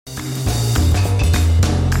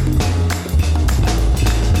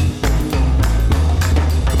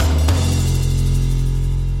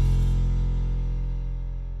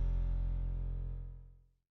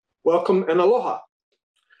welcome and aloha.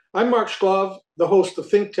 I'm Mark Shklov, the host of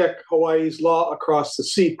ThinkTech Hawaii's Law Across the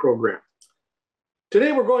Sea program.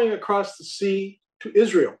 Today we're going across the sea to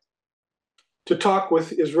Israel to talk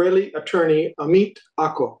with Israeli attorney Amit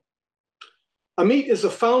Ako. Amit is a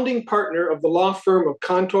founding partner of the law firm of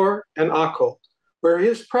Kantor and Ako, where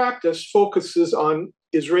his practice focuses on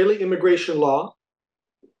Israeli immigration law,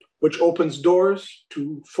 which opens doors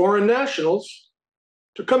to foreign nationals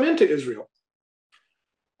to come into Israel.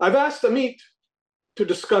 I've asked Amit to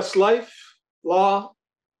discuss life, law,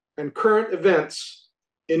 and current events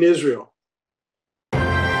in Israel.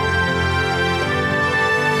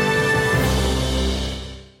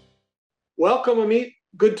 Welcome, Amit.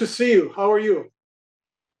 Good to see you. How are you?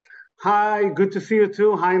 Hi, good to see you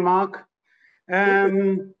too. Hi, Mark.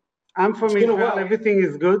 I'm from Israel. Everything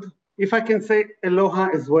is good. If I can say aloha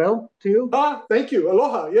as well to you. Thank you.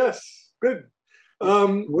 Aloha. Yes. Good.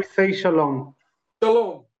 We say shalom.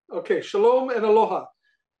 Shalom. Okay. Shalom and aloha.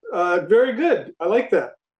 Very good. I like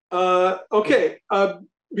that. Okay.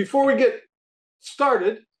 Before we get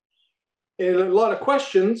started, and a lot of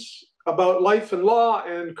questions about life and law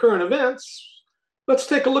and current events, let's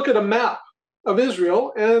take a look at a map of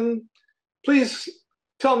Israel, and please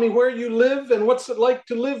tell me where you live and what's it like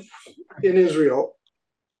to live in Israel.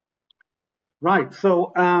 Right.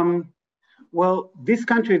 So, well, this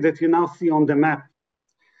country that you now see on the map,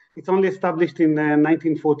 it's only established in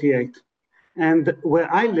 1948. And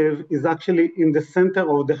where I live is actually in the center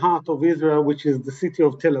of the heart of Israel, which is the city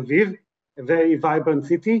of Tel Aviv, a very vibrant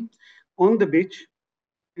city, on the beach.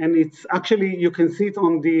 And it's actually, you can see it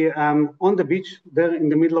on the beach there in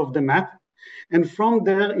the middle of the map. And from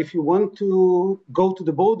there, if you want to go to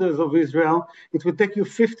the borders of Israel, it will take you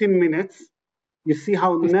 15 minutes. You see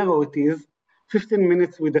how narrow it is, 15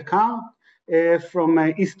 minutes with the car from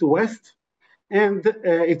east to west. And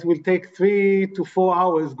it will take 3 to 4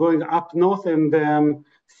 hours going up north and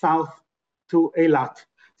south to Eilat.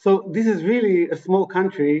 So this is really a small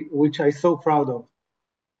country, which I'm so proud of.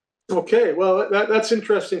 Okay, well, that's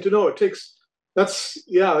interesting to know.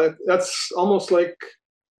 That's almost like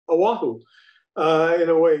Oahu in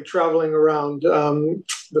a way, traveling around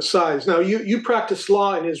the size. Now, you practice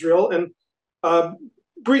law in Israel, and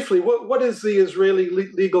briefly, what is the Israeli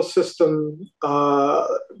legal system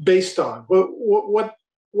based on?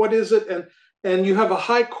 What is it? And you have a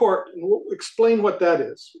high court. Explain what that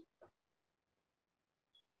is.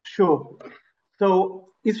 Sure. So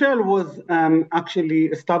Israel was actually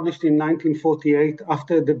established in 1948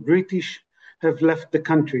 after the British have left the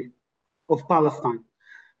country of Palestine.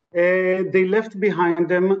 They left behind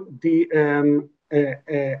them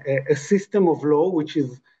a system of law, which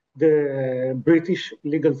is the British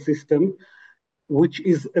legal system, which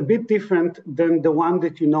is a bit different than the one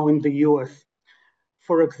that you know in the US.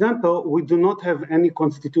 For example, we do not have any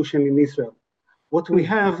constitution in Israel. What we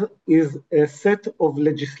have is a set of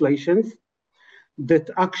legislations that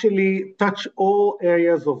actually touch all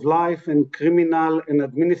areas of life and criminal and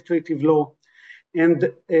administrative law.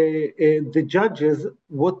 And the judges,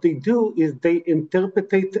 what they do is they interpret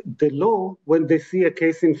the law when they see a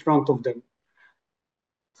case in front of them.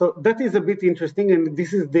 So that is a bit interesting, and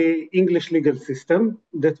this is the English legal system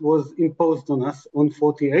that was imposed on us on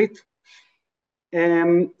 48.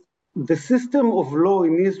 The system of law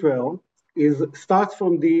in Israel starts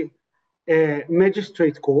from the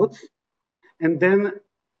magistrate courts, and then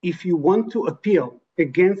if you want to appeal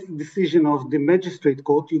against the decision of the magistrate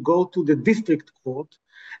court, you go to the district court,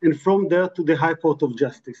 and from there to the High Court of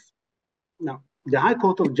Justice. Now, the High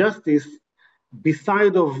Court of Justice,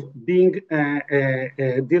 beside of being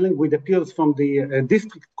dealing with appeals from the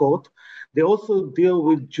district court, they also deal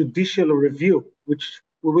with judicial review, which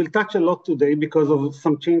we will touch a lot today because of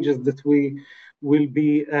some changes that we will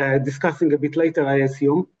be discussing a bit later, I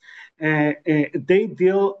assume.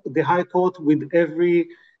 The High Court, with every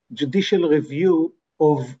judicial review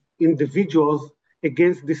of individuals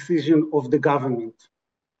against decision of the government.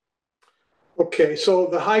 Okay, so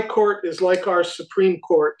the High Court is like our Supreme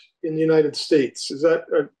Court in the United States. Is that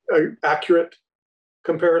an accurate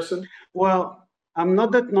comparison? Well, I'm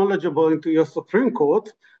not that knowledgeable into your Supreme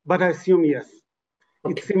Court, but I assume yes.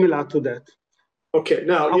 Okay. It's similar to that. Okay,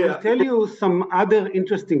 now, I will tell you some other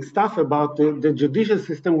interesting stuff about the judicial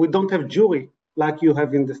system. We don't have jury like you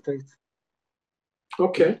have in the States.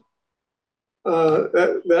 Okay.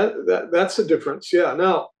 That's a difference. Yeah.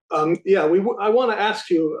 Now, I want to ask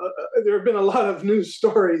you. There have been a lot of news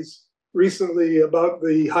stories recently about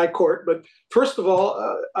the High Court, but first of all,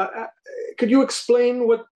 could you explain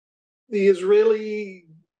what the Israeli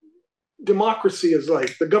democracy is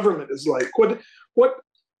like, the government is like?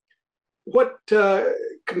 what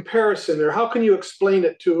comparison, or how can you explain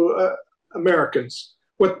it to Americans?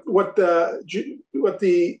 What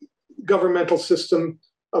the governmental system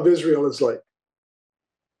of Israel is like?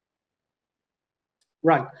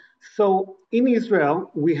 Right. So in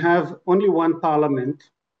Israel, we have only one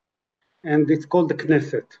parliament, and it's called the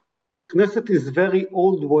Knesset. Knesset is a very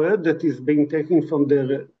old word that is being taken from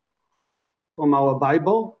our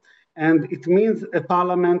Bible, and it means a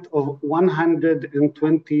parliament of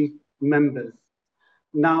 120 members.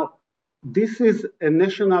 Now, this is a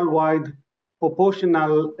nationwide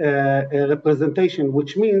proportional representation,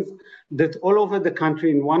 which means that all over the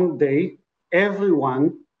country in one day,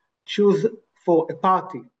 everyone choose for a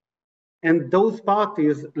party. And those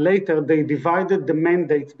parties, later, they divided the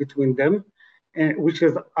mandates between them, which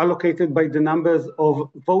is allocated by the numbers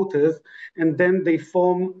of voters, and then they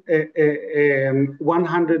form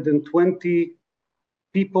 120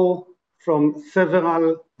 people from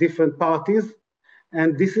several different parties.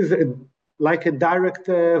 And this is like a direct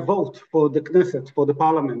vote for the Knesset, for the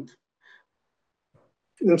parliament.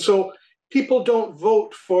 And so people don't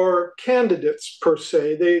vote for candidates per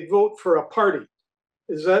se, they vote for a party.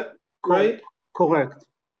 Is that right? Correct.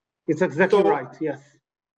 It's exactly right, yes.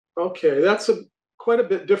 Okay, that's quite a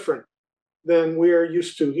bit different than we are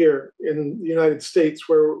used to here in the United States,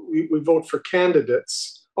 where we vote for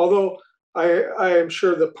candidates. Although I am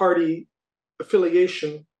sure the party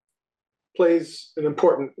affiliation plays an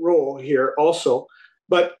important role here also.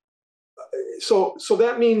 But so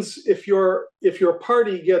that means if your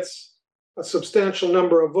party gets a substantial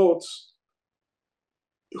number of votes,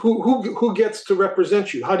 who gets to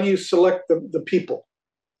represent you? How do you select the people?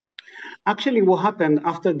 Actually, what happened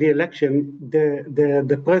after the election,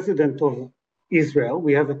 the president of Israel,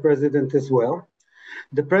 we have a president as well,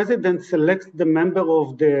 the president selects the member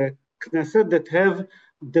of the Knesset that have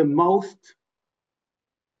the most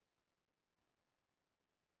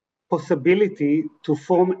possibility to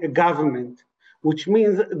form a government, which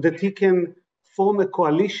means that he can form a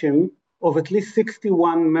coalition of at least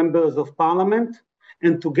 61 members of parliament,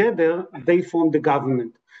 and together they form the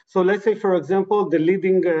government. So let's say, for example, the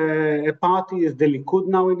leading party is the Likud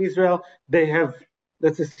now in Israel. They have,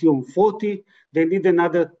 let's assume, 40. They need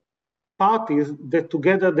another parties that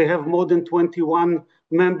together they have more than 21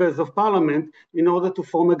 members of parliament in order to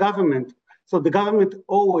form a government. So the government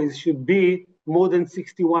always should be more than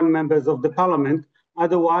 61 members of the parliament.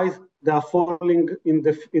 Otherwise, they are falling in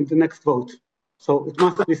the next vote. So it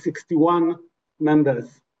must be 61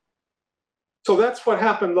 members. So that's what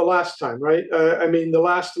happened the last time, right? I mean, the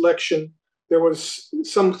last election, there was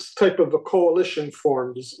some type of a coalition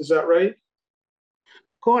formed. Is that right?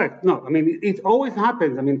 Correct. No, I mean, it always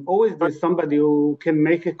happens. I mean, always there's somebody who can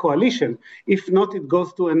make a coalition. If not, it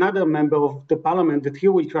goes to another member of the parliament that he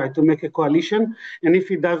will try to make a coalition. And if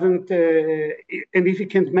he doesn't, and if he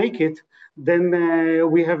can't make it, then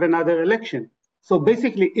we have another election. So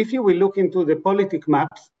basically, if you will look into the politic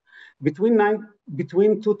maps, between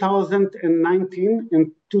 2019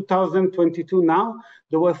 and 2022 now,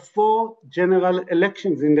 there were 4 general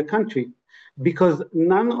elections in the country, because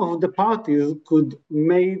none of the parties could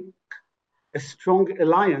make a strong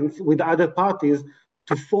alliance with other parties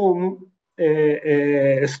to form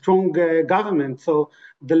a strong government. So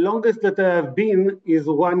the longest that there have been is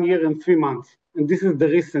 1 year and 3 months. And this is the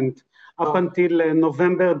recent, up until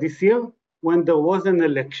November this year, when there was an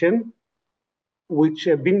election, which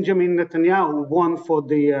Benjamin Netanyahu won for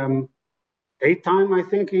the 8th time, I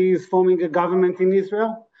think he is forming a government in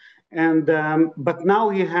Israel. And but now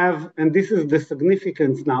he have, and this is the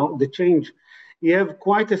significance now, the change. You have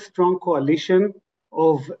quite a strong coalition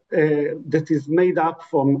of that is made up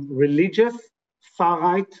from religious,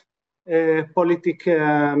 far-right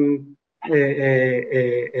political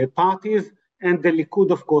parties, and the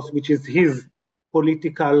Likud, of course, which is his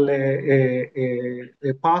political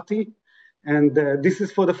party. And this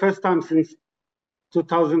is for the first time since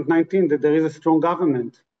 2019 that there is a strong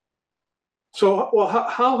government. So, well,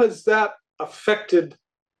 how has that affected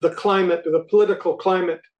the climate, the political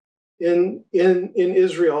climate in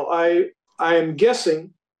Israel? I am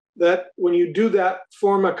guessing that when you do that,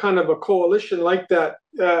 form a kind of a coalition like that,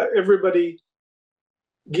 everybody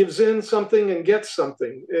gives in something and gets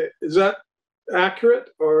something. Is that accurate,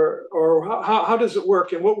 or how does it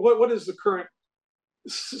work? And what is the current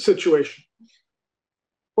situation?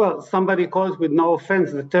 Well, somebody calls, with no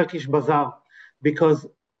offense, the Turkish bazaar, because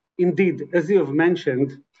indeed, as you have mentioned,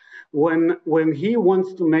 when he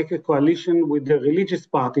wants to make a coalition with the religious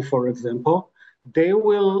party, for example, they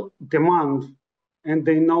will demand, and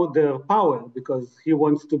they know their power because he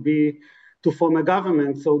wants to form a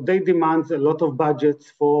government. So they demand a lot of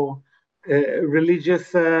budgets for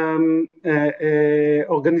religious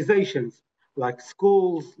organizations, like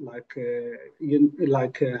schools, like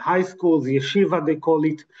high schools, yeshiva they call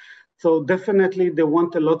it. So definitely they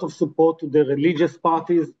want a lot of support to the religious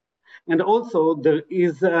parties. And also there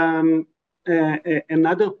is another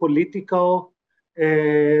political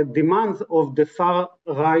demands of the far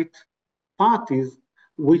right parties,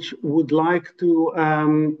 which would like to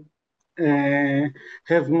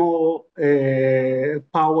have more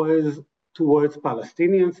powers towards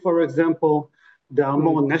Palestinians, for example. There are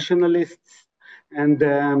more nationalists, and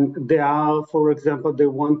they are, for example, they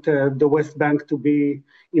want the West Bank to be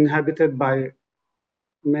inhabited by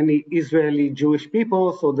many Israeli Jewish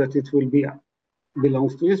people so that it will be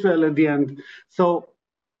belongs to Israel at the end. So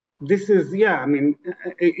this is, yeah, I mean,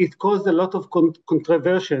 it caused a lot of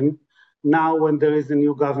controversy now when there is a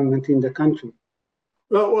new government in the country.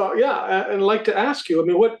 Well, yeah, and I'd like to ask you. I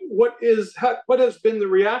mean, what has been the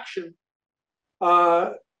reaction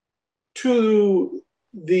to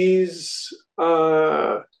these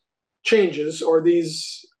changes or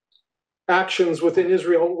these actions within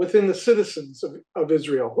Israel, within the citizens of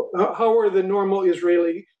Israel? How are the normal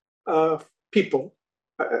Israeli people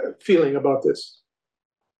feeling about this?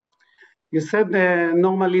 You said the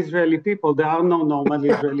normal Israeli people. There are no normal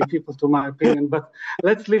Israeli people, to my opinion. But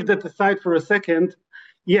let's leave that aside for a second.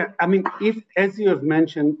 Yeah, I mean, if, as you have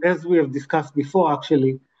mentioned, as we have discussed before,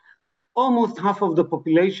 actually, almost half of the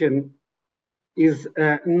population is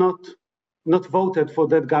not voted for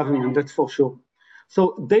that government. That's for sure.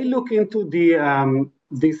 So they look into the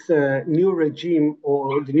this new regime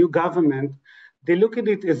or the new government. They look at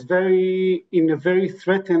it as in a very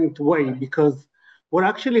threatened way, because what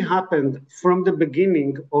actually happened from the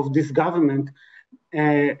beginning of this government,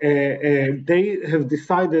 they have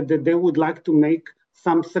decided that they would like to make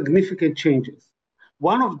some significant changes.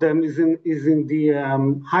 One of them is in the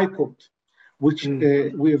High Court, which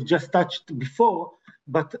we have just touched before,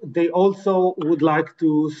 but they also would like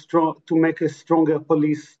to make a stronger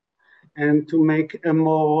police and to make a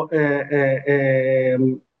more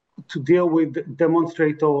to deal with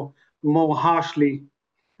demonstrator more harshly.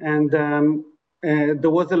 And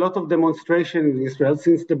there was a lot of demonstration in Israel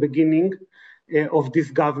since the beginning of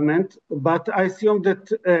this government, but I assume that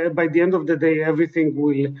by the end of the day, everything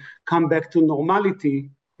will come back to normality,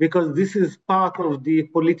 because this is part of the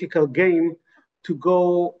political game to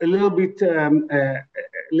go a little bit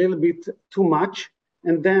too much,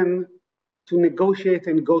 and then to negotiate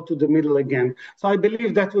and go to the middle again. So I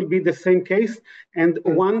believe that will be the same case, and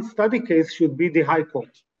one study case should be the High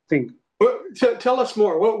Court thing. Well, tell us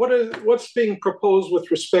more. What's being proposed with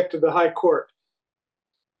respect to the High Court?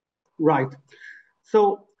 Right.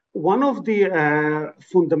 So one of the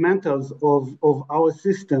fundamentals of our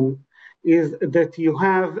system is that you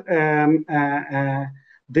have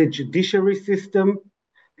the judiciary system,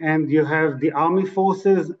 and you have the army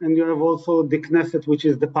forces, and you have also the Knesset, which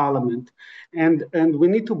is the parliament. And we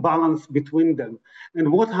need to balance between them. And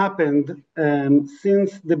what happened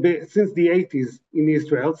since the 80s in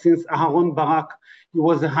Israel, since Aharon Barak, he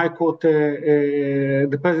was the High Court,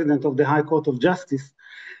 the president of the High Court of Justice,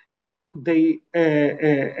 the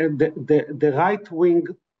right-wing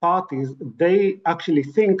parties, they actually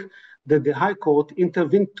think that the High Court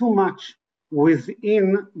intervened too much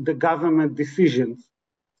within the government decisions.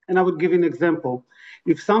 And I would give you an example.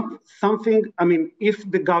 If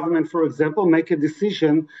if the government, for example, make a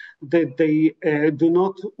decision that they do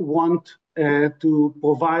not want to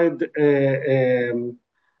provide a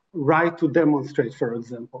right to demonstrate, for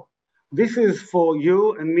example. This is for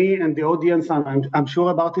you and me and the audience, I'm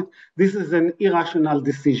sure about it. This is an irrational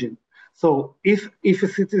decision. So if a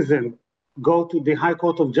citizen go to the High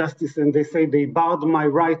Court of Justice and they say they barred my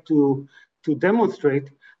right to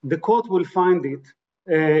demonstrate, the court will find it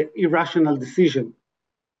irrational decision.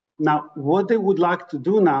 Now, what they would like to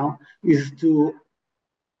do now is to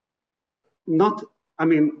not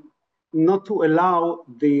to allow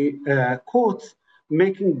the courts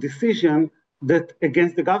making decisions that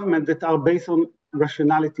against the government that are based on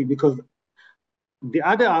rationality, because the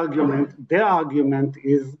other argument, their argument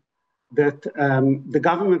is that the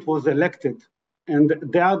government was elected and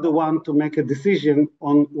they are the one to make a decision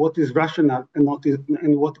on what is rational and what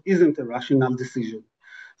isn't a rational decision.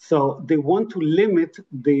 So they want to limit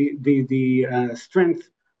the strength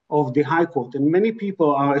of the High Court. And many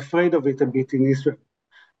people are afraid of it a bit in Israel,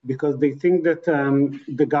 because they think that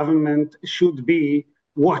the government should be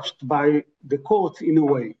watched by the courts in a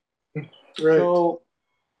way. Right. So,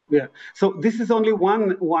 yeah. So this is only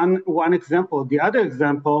one example. The other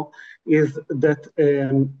example is that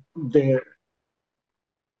the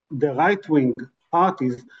right-wing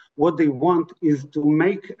parties, what they want is to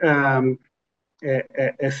make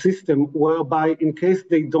a system whereby, in case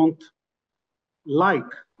they don't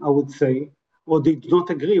like, I would say, or they do not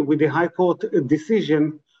agree with the High Court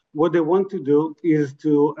decision, what they want to do is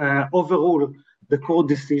to overrule the court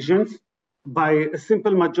decisions by a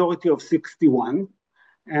simple majority of 61.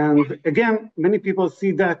 And again, many people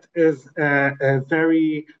see that as a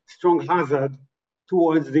very strong hazard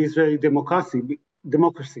towards the Israeli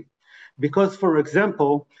democracy. Because, for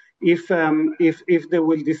example, if they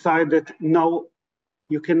will decide that no,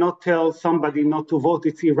 you cannot tell somebody not to vote,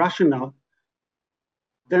 it's irrational,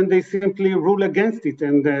 then they simply rule against it.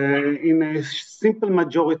 And in a simple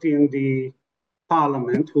majority in the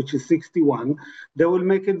parliament, which is 61, they will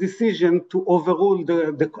make a decision to overrule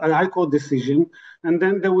the High Court decision, and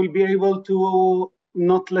then they will be able to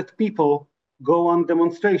not let people go on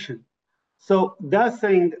demonstration. So they're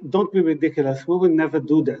saying, don't be ridiculous, we will never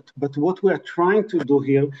do that. But what we are trying to do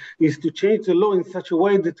here is to change the law in such a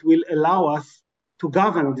way that will allow us to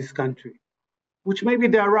govern this country, which maybe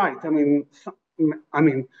they are right. I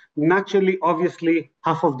mean, naturally, obviously,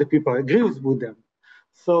 half of the people agrees with them.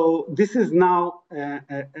 So this is now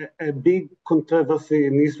a big controversy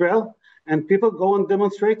in Israel, and people go on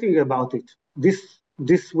demonstrating about it.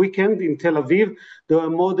 This weekend in Tel Aviv, there were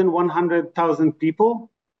more than 100,000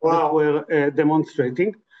 people that were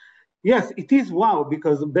demonstrating. Yes, it is wow,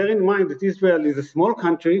 because bear in mind that Israel is a small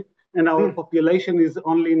country and our population is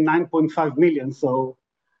only 9.5 million. So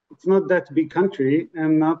it's not that big country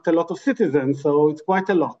and not a lot of citizens. So it's quite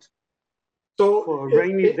a lot. So for a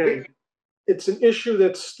rainy day. It's an issue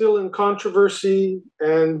that's still in controversy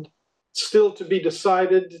and still to be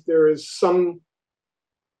decided. There is some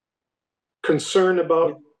concern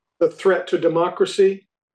about the threat to democracy.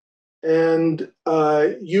 And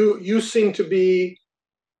you seem to be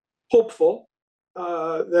hopeful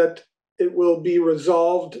that it will be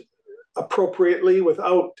resolved appropriately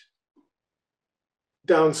without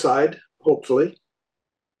downside, hopefully.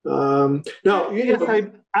 Yes,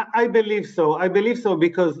 I believe so. I believe so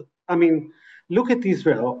because, I mean, look at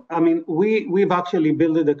Israel. I mean, we've actually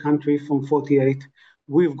built the country from 48.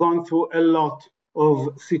 We've gone through a lot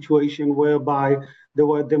of situation whereby there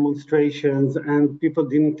were demonstrations and people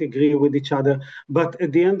didn't agree with each other. But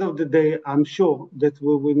at the end of the day, I'm sure that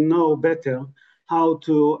we will know better how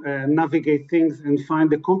to navigate things and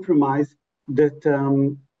find a compromise that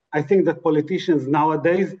I think that politicians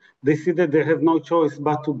nowadays, they see that they have no choice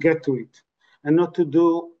but to get to it and not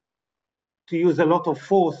to use a lot of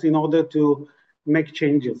force in order to make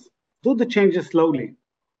changes. Do the changes slowly.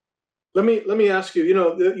 Let me ask you,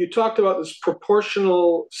 you talked about this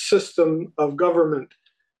proportional system of government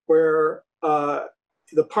where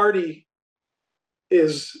the party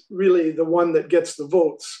is really the one that gets the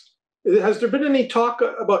votes. Has there been any talk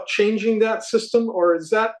about changing that system, or is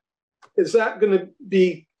that going to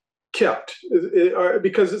be kept?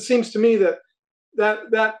 Because it seems to me that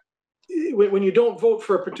when you don't vote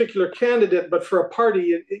for a particular candidate, but for a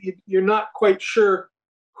party, you're not quite sure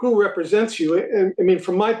who represents you. And I mean,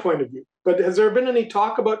 from my point of view. But has there been any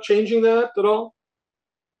talk about changing that at all?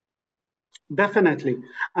 Definitely.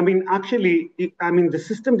 I mean, actually, the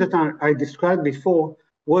system that I described before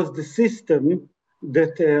was the system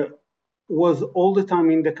that was all the time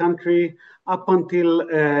in the country up until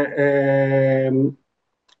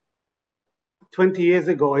 20 years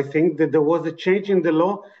ago, I think, that there was a change in the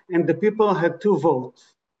law and the people had two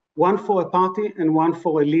votes, one for a party and one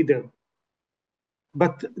for a leader.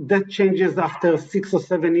 But that changes after 6 or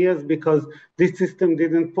 7 years because this system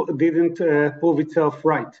didn't prove itself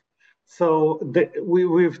right. So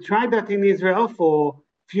we've tried that in Israel for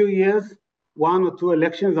a few years, 1 or 2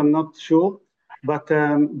 elections, I'm not sure. But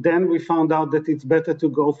then we found out that it's better to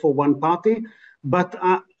go for one party. But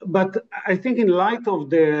I think in light of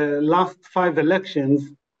the last 5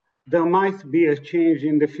 elections, there might be a change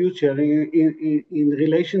in the future in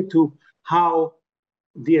relation to how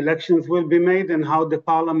the elections will be made and how the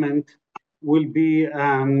parliament will be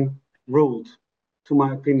ruled, to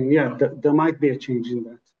my opinion. Yeah, there might be a change in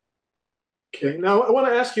that. Okay, now I want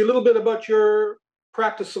to ask you a little bit about your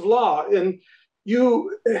practice of law. And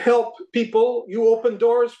you help people, you open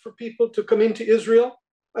doors for people to come into Israel.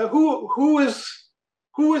 Who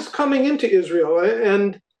is coming into Israel?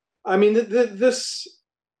 And I mean, this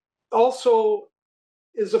also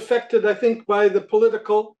is affected, I think, by the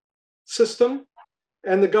political system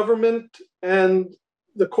and the government and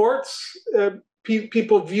the courts.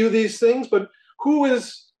 People view these things, but who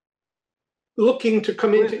is looking to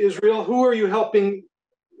come into Israel? Who are you helping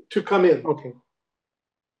to come in? Okay.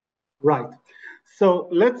 Right. So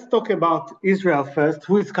let's talk about Israel first.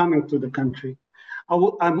 Who is coming to the country?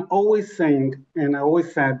 I'm always saying, and I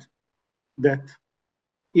always said, that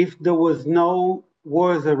if there was no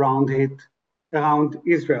wars around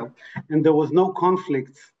Israel, and there was no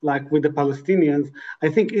conflicts like with the Palestinians, I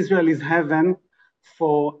think Israel is heaven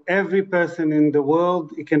for every person in the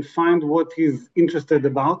world. He can find what he's interested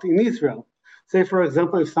about in Israel. Say, for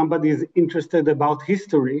example, if somebody is interested about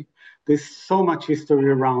history, there's so much history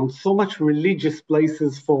around, so much religious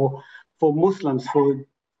places for Muslims, for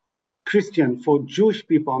Christian, for Jewish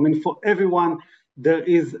people. I mean, for everyone, there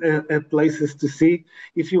is places to see.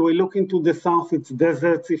 If you will look into the south, it's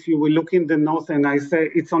deserts. If you will look in the north, and I say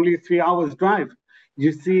it's only 3 hours drive,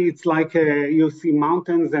 you see it's like you see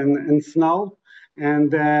mountains and snow,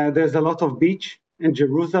 and there's a lot of beach in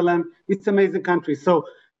Jerusalem. It's an amazing country. So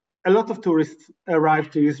a lot of tourists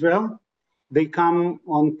arrive to Israel. They come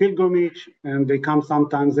on pilgrimage, and they come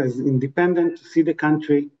sometimes as independent to see the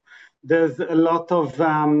country. There's a lot of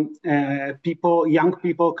people, young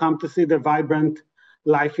people, come to see the vibrant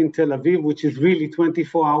life in Tel Aviv, which is really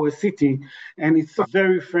 24-hour city, and it's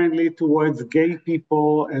very friendly towards gay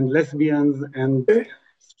people and lesbians and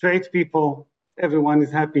straight people. Everyone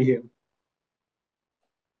is happy here.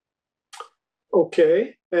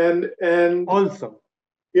 Okay, and also,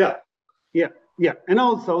 yeah, and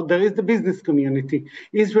also there is the business community.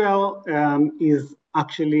 Israel is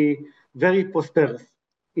actually very prosperous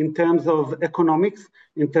in terms of economics,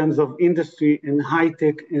 in terms of industry and high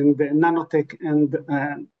tech and nanotech and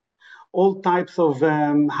all types of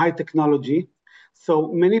high technology. So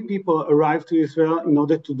many people arrive to Israel in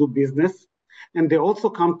order to do business, and they also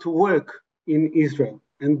come to work in Israel.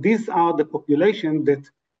 And these are the population that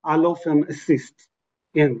our law firm assists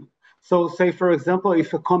in. So say, for example,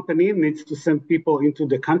 if a company needs to send people into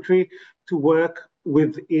the country to work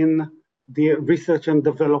within the research and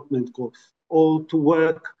development groups, or to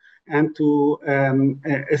work and to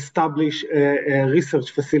establish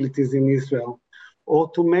research facilities in Israel,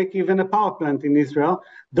 or to make even a power plant in Israel,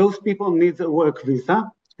 those people need a work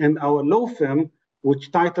visa. And our law firm,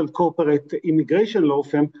 which titled Corporate Immigration Law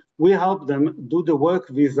Firm, we help them do the work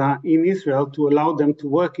visa in Israel to allow them to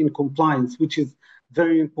work in compliance, which is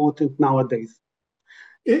very important nowadays.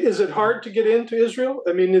 Is it hard to get into Israel?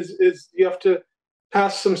 I mean, is you have to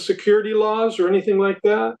pass some security laws or anything like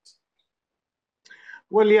that?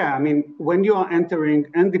 Well, yeah. I mean, when you are entering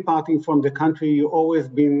and departing from the country, you're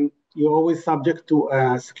always subject to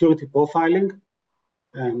security profiling.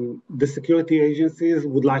 The security agencies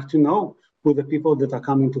would like to know who the people that are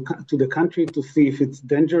coming to the country, to see if it's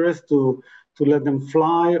dangerous to let them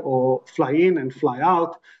fly or fly in and fly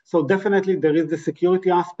out. So definitely there is the security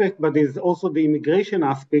aspect, but there's also the immigration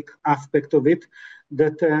aspect of it,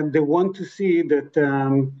 that they want to see that,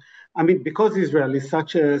 I mean, because Israel is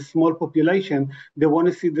such a small population, they want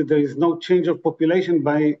to see that there is no change of population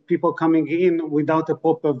by people coming in without a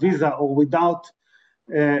proper visa or without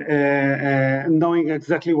knowing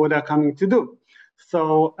exactly what they're coming to do.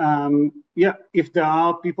 So yeah, if there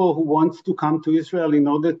are people who want to come to Israel in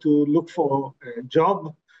order to look for a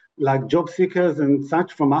job, like job seekers and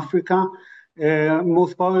such from Africa,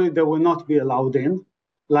 most probably they will not be allowed in,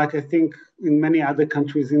 like I think in many other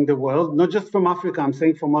countries in the world, not just from Africa, I'm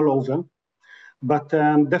saying from all over. But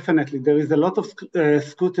definitely there is a lot of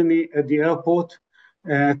scrutiny at the airport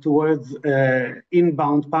towards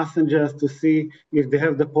inbound passengers to see if they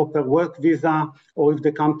have the proper work visa, or if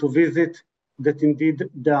they come to visit, that indeed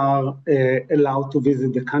they are allowed to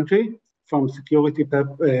visit the country from security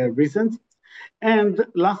reasons. And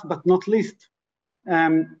last but not least,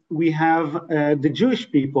 we have the Jewish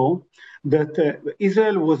people, that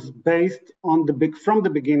Israel was based on from the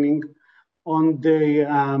beginning on the,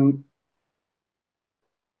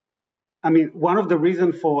 I mean, one of the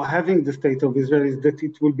reasons for having the state of Israel is that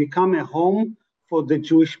it will become a home for the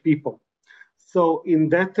Jewish people. So in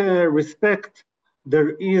that respect,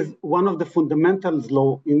 there is one of the fundamentals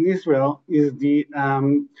law in Israel is the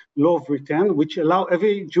law of return, which allow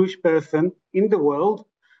every Jewish person in the world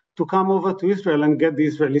to come over to Israel and get the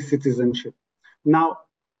Israeli citizenship. Now,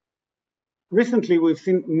 recently we've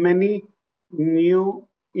seen many new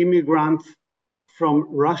immigrants from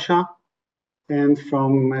Russia and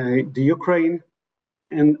from the Ukraine.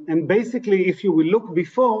 And basically, if you will look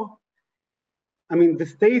before, I mean, the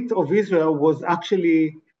state of Israel was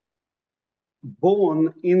actually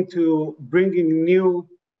born into bringing new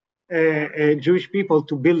Jewish people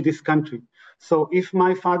to build this country. So if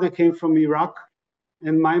my father came from Iraq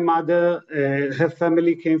and my mother, her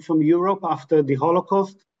family came from Europe after the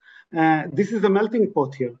Holocaust, this is a melting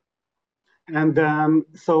pot here. And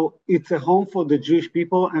so it's a home for the Jewish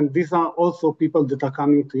people, and these are also people that are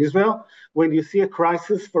coming to Israel. When you see a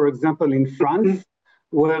crisis, for example, in France,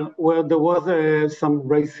 where there was some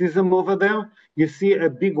racism over there. You see a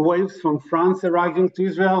big waves from France arriving to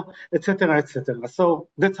Israel, etc., etc. So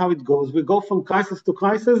that's how it goes. We go from crisis to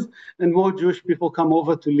crisis, and more Jewish people come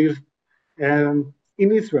over to live in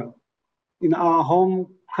Israel, in our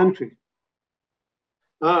home country.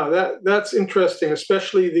 That's interesting,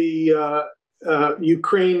 especially the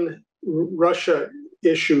Ukraine-Russia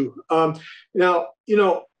issue. Now,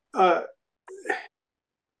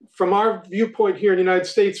 from our viewpoint here in the United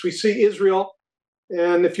States, we see Israel,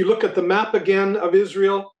 and if you look at the map again of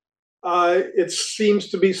Israel, it seems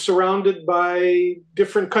to be surrounded by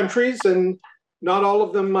different countries, and not all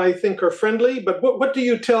of them, I think, are friendly. But what do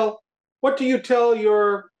you tell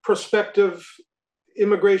your prospective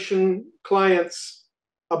immigration clients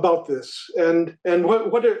about this? And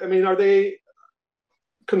are they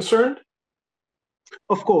concerned?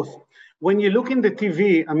 Of course. When you look in the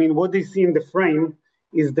TV, what they see in the frame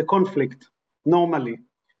is the conflict, normally.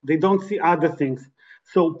 They don't see other things.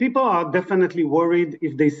 So people are definitely worried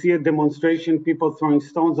if they see a demonstration, people throwing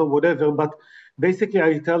stones or whatever, but basically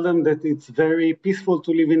I tell them that it's very peaceful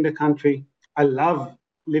to live in the country. I love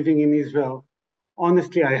living in Israel.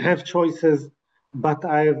 Honestly, I have choices, but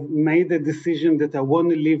I've made a decision that I want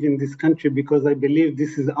to live in this country because I believe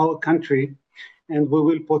this is our country and we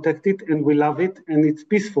will protect it and we love it and it's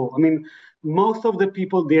peaceful. Most of the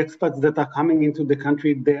people, the expats that are coming into the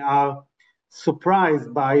country, they are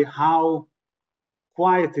surprised by how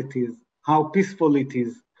quiet it is, how peaceful it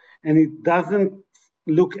is, and it doesn't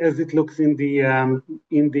look as it looks in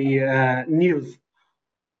the news.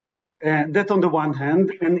 That on the one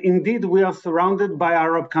hand, and indeed we are surrounded by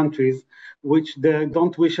Arab countries, which they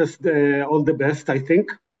don't wish us all the best, I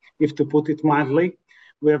think, if to put it mildly.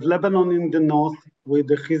 We have Lebanon in the north with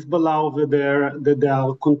the Hezbollah over there that they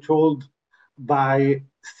are controlled by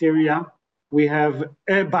Syria. We have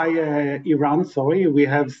by Iran, sorry. We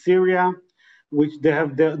have Syria, which they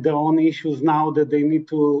have their own issues now that they need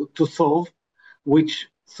to solve, which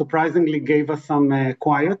surprisingly gave us some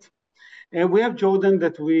quiet. And we have Jordan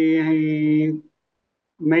that we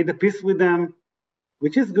made a peace with them,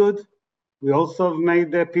 which is good. We also have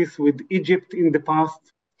made a peace with Egypt in the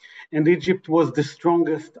past, and Egypt was the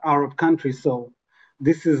strongest Arab country, so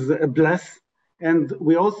this is a bless. And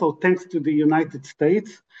we also, thanks to the United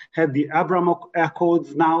States, had the Abraham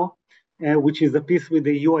Accords now, which is a peace with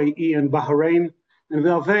the UAE and Bahrain, and we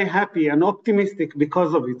are very happy and optimistic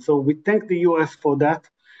because of it. So we thank the US for that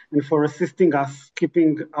and for assisting us,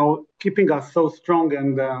 keeping us so strong.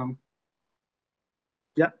 And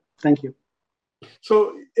thank you.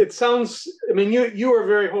 So it sounds, you are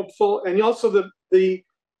very hopeful, and also the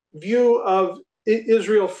view of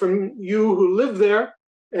Israel from you who live there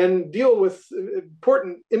and deal with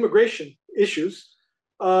important immigration issues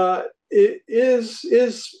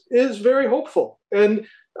is very hopeful. And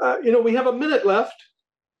we have a minute left.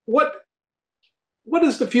 What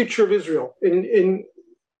is the future of Israel in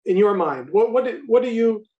your mind? What do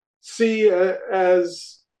you see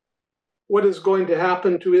as what is going to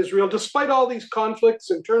happen to Israel, despite all these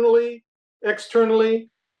conflicts internally, externally?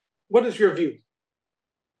 What is your view?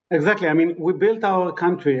 Exactly. We built our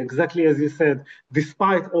country, exactly as you said,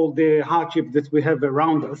 despite all the hardship that we have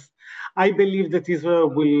around us. I believe that Israel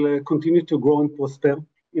will continue to grow and prosper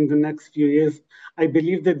in the next few years. I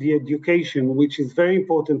believe that the education, which is very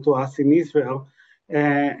important to us in Israel,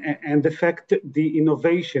 and the fact the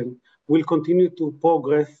innovation will continue to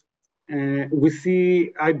progress.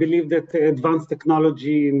 I believe that advanced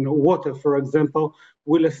technology in water, for example,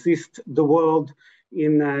 will assist the world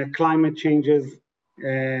in climate changes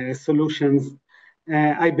solutions.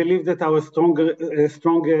 I believe that our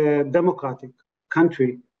stronger democratic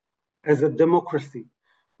country as a democracy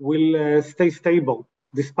will stay stable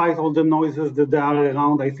despite all the noises that are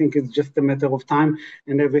around. I think it's just a matter of time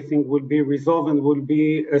and everything will be resolved and will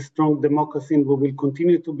be a strong democracy and we will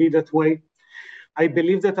continue to be that way. I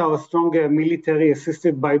believe that our stronger military,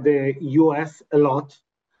 assisted by the US a lot,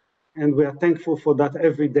 and we are thankful for that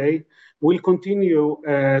every day, will continue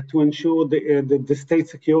to ensure the state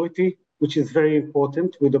security, which is very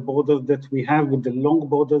important with the borders that we have, with the long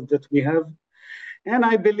borders that we have. And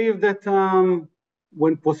I believe that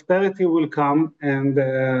when prosperity will come and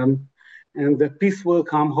the peace will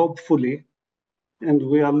come, hopefully, and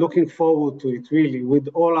we are looking forward to it really with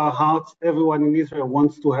all our hearts. Everyone in Israel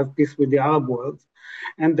wants to have peace with the Arab world,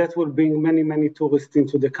 and that will bring many, many tourists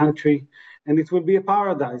into the country, and it will be a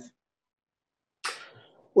paradise.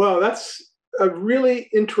 Well, that's a really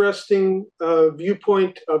interesting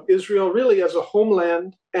viewpoint of Israel, really as a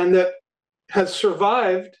homeland, and that has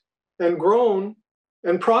survived and grown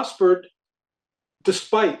and prospered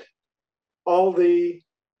despite all the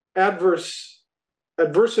adverse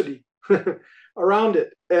adversity around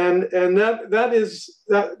it, and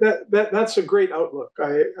that's a great outlook.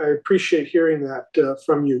 I appreciate hearing that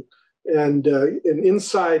from you, and an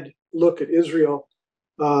inside look at Israel.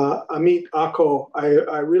 Amit Akko,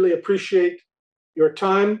 I really appreciate your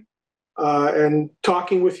time and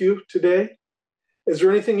talking with you today. Is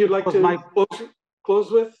there anything you'd like to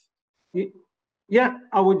close with? Yeah,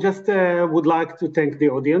 I would just would like to thank the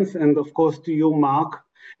audience, and of course to you, Mark,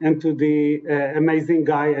 and to the amazing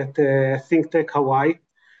guy at ThinkTech Hawaii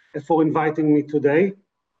for inviting me today.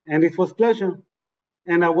 And it was a pleasure.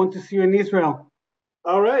 And I want to see you in Israel.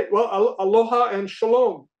 All right. Well, aloha and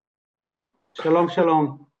shalom. Shalom,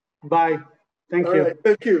 shalom. Bye. Thank you. All right.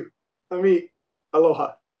 Thank you. Amit.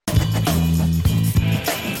 Aloha.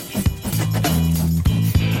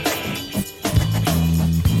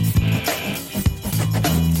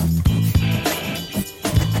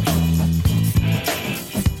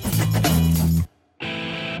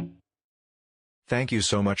 Thank you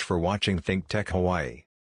so much for watching ThinkTech Hawaii.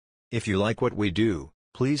 If you like what we do,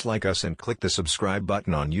 please like us and click the subscribe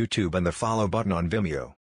button on YouTube and the follow button on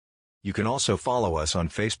Vimeo. You can also follow us on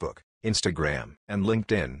Facebook, Instagram, and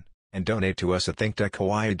LinkedIn, and donate to us at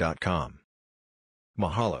thinktechhawaii.com.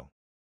 Mahalo.